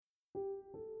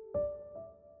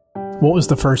What was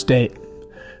the first date?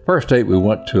 First date, we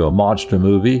went to a monster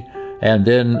movie, and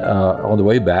then on the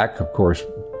way back, of course,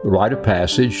 the rite of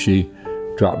passage, she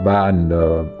dropped by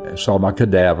and saw my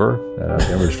cadaver, and I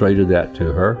demonstrated that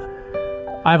to her.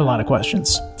 I have a lot of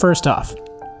questions. First off,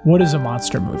 what is a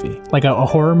monster movie? Like a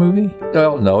horror movie?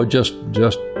 Well, no, just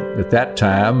at that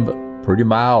time, pretty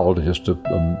mild, just a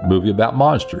movie about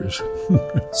monsters.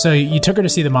 So you took her to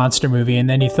see the monster movie, and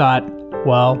then you thought,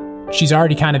 well, she's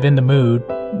already kind of in the mood.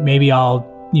 Maybe I'll,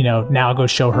 now go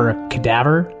show her a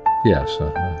cadaver? Yes.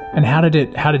 And how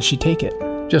did she take it?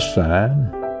 Just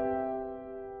fine.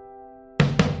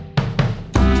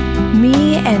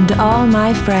 Me and All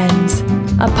My Friends,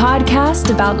 a podcast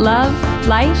about love,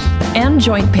 life, and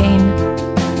joint pain.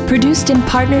 Produced in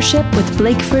partnership with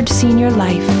Blakeford Senior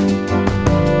Life.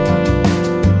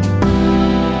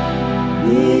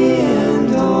 Me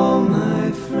and all my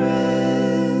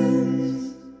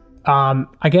friends.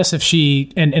 I guess if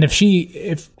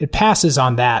it passes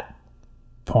on that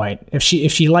point, if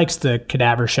she likes the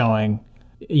cadaver showing,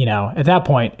 at that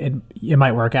point it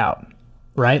might work out.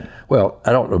 Right? Well,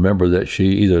 I don't remember that she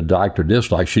either liked or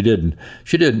disliked. She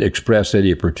didn't express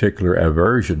any particular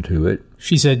aversion to it.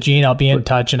 She said, Gene, I'll be in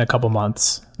touch in a couple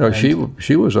months. No,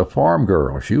 she was a farm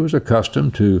girl. She was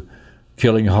accustomed to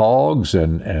killing hogs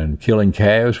and killing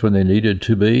calves when they needed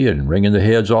to be, and wringing the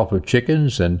heads off of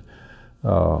chickens, and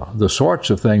the sorts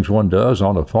of things one does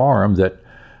on a farm that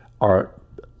are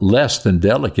less than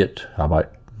delicate, I might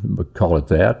call it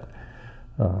that.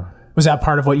 Was that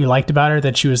part of what you liked about her,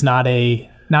 that she was not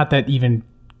that even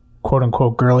quote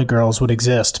unquote girly girls would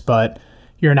exist, but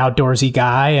you're an outdoorsy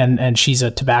guy and she's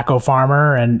a tobacco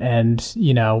farmer, and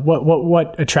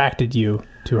what attracted you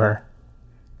to her?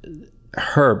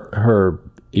 Her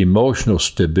emotional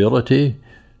stability,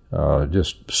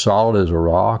 just solid as a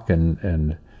rock,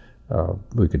 and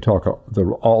we could talk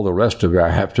all the rest of our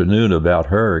afternoon about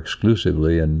her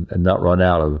exclusively and not run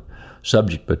out of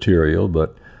subject material,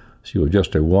 but she was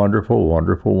just a wonderful,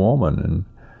 wonderful woman,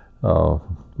 and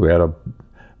we had a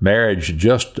marriage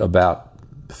just about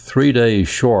 3 days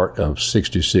short of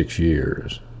 66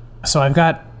 years. So I've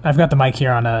got the mic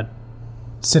here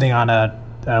sitting on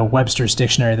a Webster's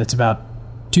dictionary that's about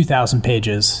 2,000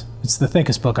 pages. It's the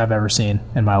thickest book I've ever seen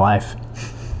in my life.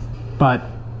 But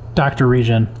Dr.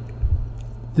 Regen,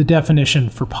 the definition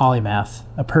for polymath,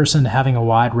 a person having a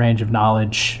wide range of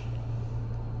knowledge.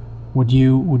 Would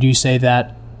you say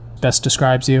that best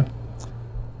describes you?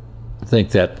 I think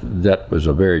that was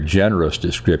a very generous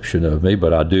description of me,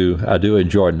 but I do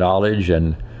enjoy knowledge,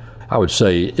 and I would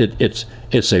say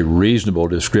it's a reasonable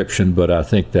description, but I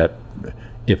think that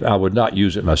if I would not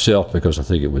use it myself, because I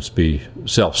think it would be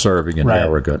self-serving and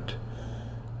arrogant.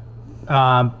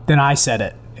 Then I said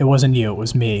it. It wasn't you, it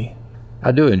was me.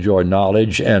 I do enjoy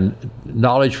knowledge, and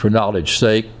knowledge for knowledge's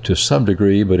sake to some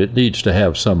degree, but it needs to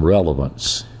have some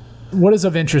relevance. What is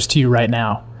of interest to you right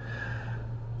now?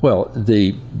 Well,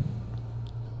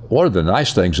 one of the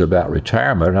nice things about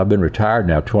retirement, and I've been retired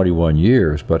now 21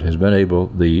 years, but has been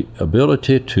the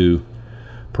ability to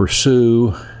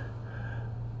pursue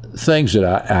things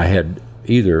that I had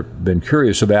either been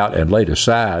curious about and laid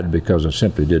aside because I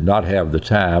simply did not have the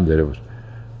time.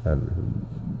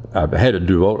 I had to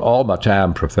devote all my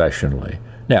time professionally.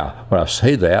 Now, when I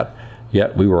say that,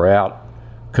 yet we were out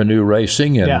canoe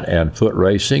racing and foot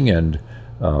racing and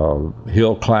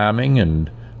hill climbing and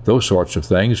those sorts of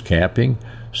things, camping.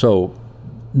 So,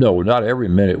 no, not every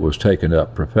minute was taken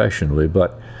up professionally,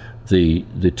 but the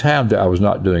time that I was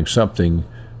not doing something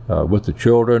with the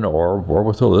children or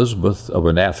with Elizabeth of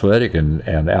an athletic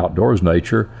and outdoors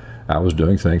nature, I was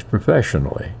doing things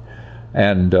professionally.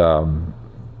 And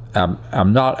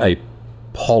I'm not a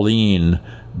Pauline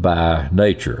by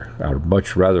nature. I'd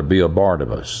much rather be a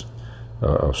Barnabas.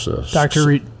 Dr.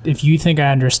 Reed, if you think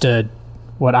I understood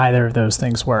what either of those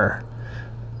things were.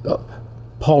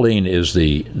 Pauline is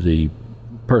the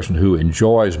person who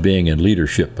enjoys being in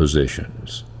leadership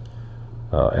positions,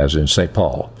 as in St.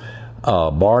 Paul.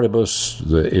 Barnabas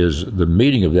is the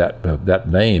meaning of that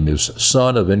name is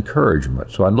son of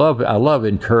encouragement. So I love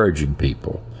encouraging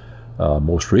people.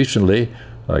 Most recently,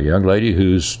 a young lady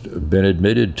who's been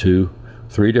admitted to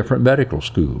 3 different medical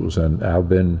schools, and I've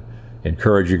been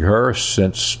encouraging her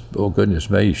since, oh goodness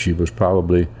me, she was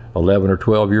probably 11 or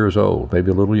 12 years old,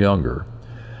 maybe a little younger.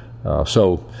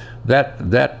 So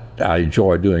that I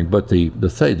enjoy doing, but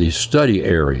the study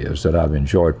areas that I've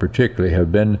enjoyed particularly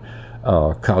have been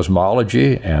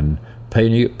cosmology and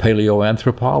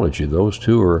paleoanthropology. Those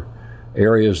two are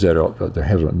areas that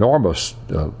have an enormous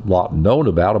lot known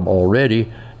about them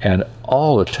already, and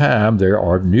all the time there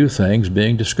are new things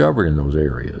being discovered in those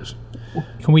areas.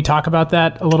 can we talk about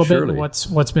that a little Surely. bit?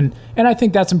 What's been, and I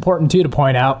think that's important too to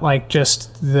point out, like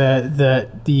just the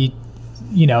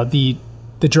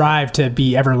drive to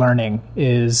be ever learning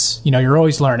is, you're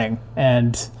always learning.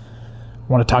 And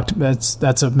I want to talk to,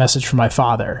 that's a message from my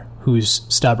father, who's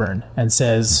stubborn and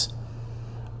says,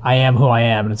 I am who I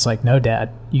am. And it's like, no, Dad,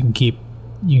 you can keep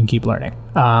learning.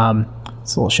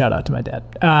 It's a little shout out to my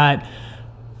dad.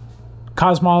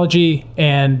 Cosmology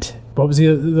and what was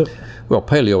the well,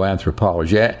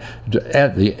 paleoanthropology,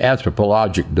 the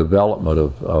anthropologic development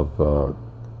of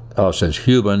us as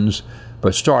humans,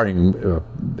 but starting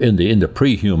in the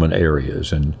pre-human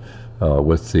areas, and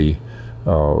with the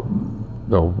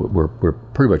we're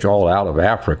pretty much all out of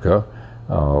Africa,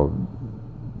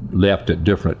 left at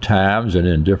different times and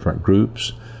in different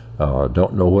groups.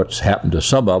 Don't know what's happened to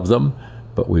some of them,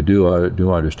 but we do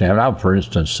understand. I'm, for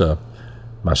instance,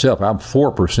 myself, I'm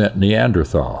 4%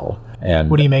 Neanderthal. And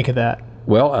what do you make of that?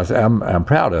 Well, I'm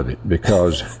proud of it,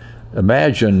 because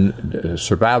imagine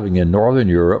surviving in Northern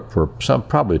Europe for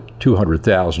probably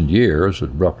 200,000 years,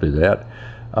 roughly that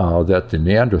the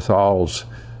Neanderthals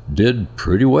did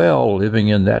pretty well living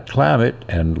in that climate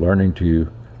and learning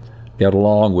to get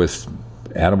along with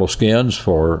animal skins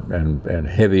and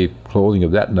heavy clothing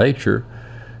of that nature,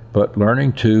 but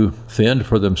learning to fend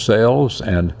for themselves.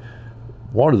 And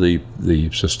one of the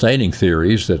sustaining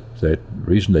theories that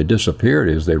reason they disappeared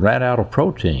is they ran out of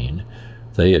protein.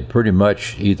 They had pretty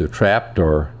much either trapped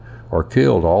or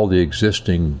killed all the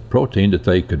existing protein that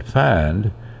they could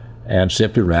find, and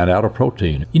simply ran out of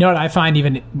protein. You know what I find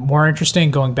even more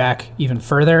interesting, going back even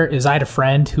further, is I had a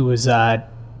friend who was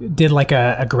did like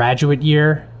a graduate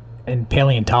year in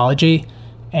paleontology,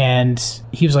 and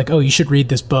he was like, oh, you should read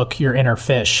this book, Your Inner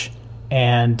Fish.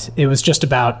 And it was just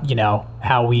about,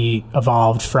 how we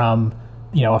evolved from,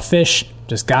 a fish,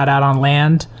 just got out on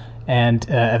land, and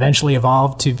eventually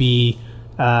evolved to be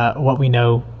what we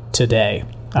know today.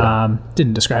 Yeah.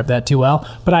 Didn't describe that too well,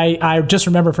 but I just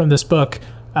remember from this book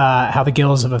how the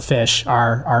gills of a fish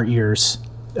are our ears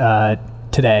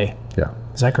today. Yeah.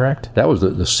 Is that correct? That was the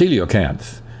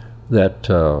coelacanth. That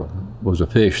was a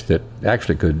fish that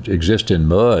actually could exist in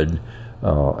mud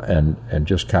and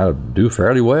just kind of do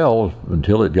fairly well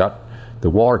until the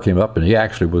water came up, and he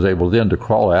actually was able then to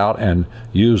crawl out and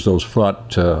use those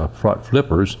front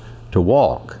flippers to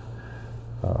walk.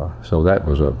 So that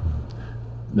was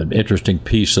an interesting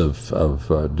piece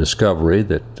of discovery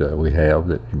that we have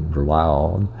that you can rely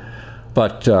on.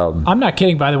 But I'm not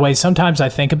kidding, by the way. Sometimes I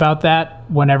think about that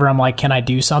whenever I'm like, can I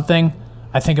do something?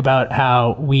 I think about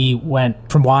how we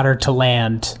went from water to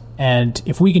land, and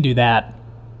if we can do that,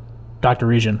 Dr.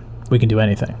 Regen, we can do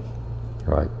anything.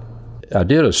 Right. I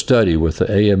did a study with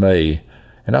the AMA,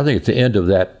 and I think at the end of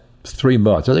that 3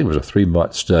 months, I think it was a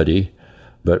 3-month study,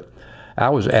 but I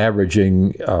was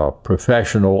averaging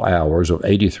professional hours of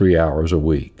 83 hours a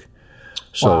week.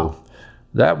 So wow.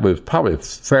 That was probably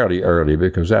fairly early,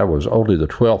 because I was only the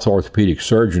 12th orthopedic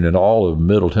surgeon in all of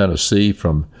Middle Tennessee,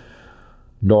 from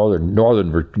northern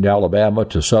Alabama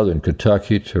to southern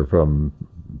Kentucky, to from,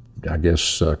 I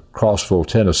guess, Crossville,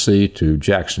 Tennessee to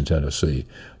Jackson, Tennessee.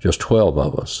 Just 12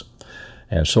 of us.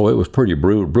 And so it was pretty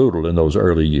brutal in those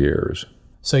early years.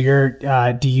 So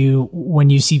when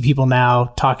you see people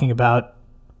now talking about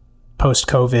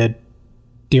post-COVID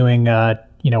doing,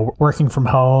 working from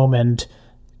home and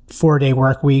 4-day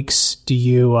work weeks, do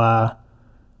you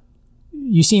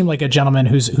seem like a gentleman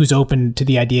who's open to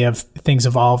the idea of things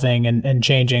evolving and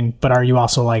changing, but are you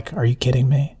also like, are you kidding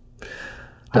me?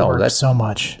 No, I work so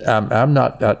much. I'm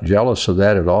not jealous of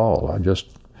that at all. I just,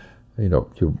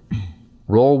 you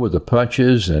roll with the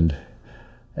punches, and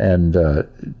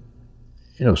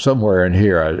somewhere in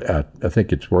here, I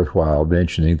think it's worthwhile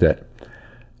mentioning that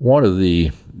one of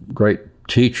the great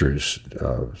teachers,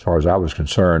 as far as I was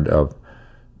concerned, of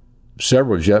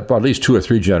at least 2 or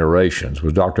 3 generations,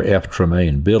 was Dr. F.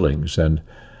 Tremaine Billings, and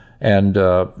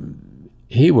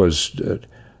he was the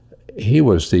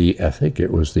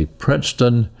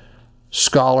Princeton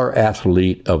Scholar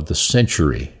Athlete of the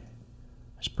Century.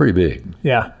 It's pretty big.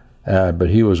 Yeah. But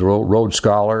he was a Rhodes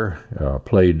Scholar,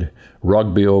 played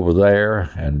rugby over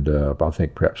there, and I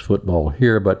think perhaps football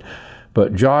here. But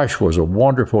Josh was a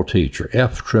wonderful teacher,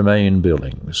 F. Tremaine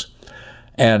Billings.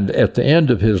 And at the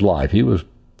end of his life, he was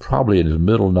probably in his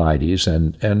middle 90s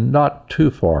and not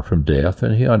too far from death,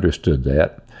 and he understood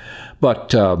that. But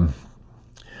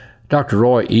Dr.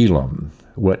 Roy Elam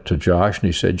went to Josh, and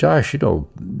he said, Josh,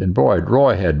 and boy,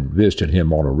 Roy had visited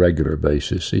him on a regular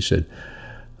basis. He said,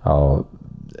 I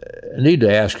need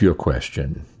to ask you a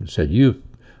question. He said, you've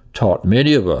taught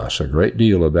many of us a great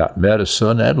deal about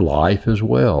medicine and life as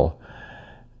well.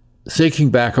 thinking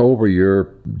back over your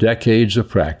decades of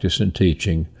practice and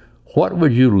teaching, what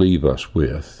would you leave us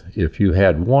with if you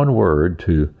had one word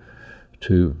to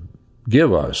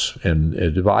give us and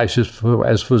advise us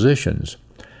as physicians?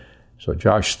 So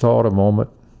Josh thought a moment.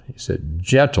 He said,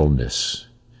 gentleness,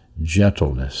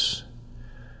 gentleness.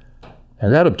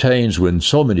 And that obtains in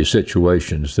so many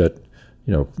situations that,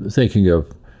 thinking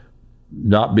of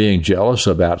not being jealous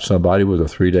about somebody with a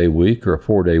 3-day week or a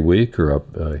 4-day week or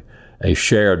a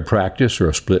shared practice or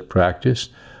a split practice.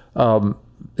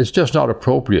 It's just not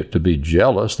appropriate to be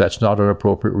jealous. That's not an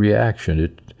appropriate reaction.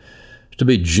 It's to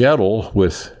be gentle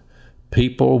with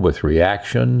people, with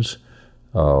reactions.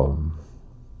 That's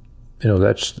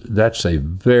a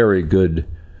very good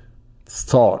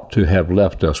thought to have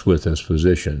left us with as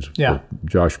physicians. Yeah. With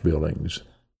Josh Billings.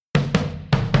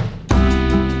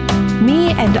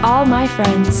 Me and All My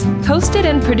Friends, hosted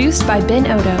and produced by Ben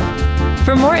Odo.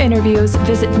 For more interviews,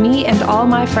 visit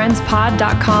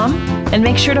meandallmyfriendspod.com and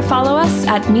make sure to follow us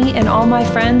at Me and All My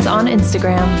Friends on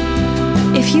Instagram.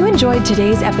 If you enjoyed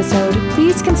today's episode,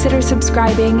 please consider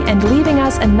subscribing and leaving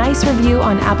us a nice review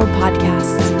on Apple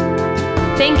Podcasts.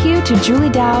 Thank you to Julie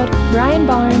Dowd, Brian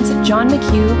Barnes, John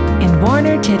McHugh, and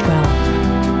Warner Tidwell.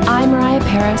 I'm Mariah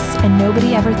Paris, and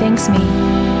nobody ever thanks me.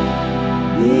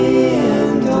 Yeah.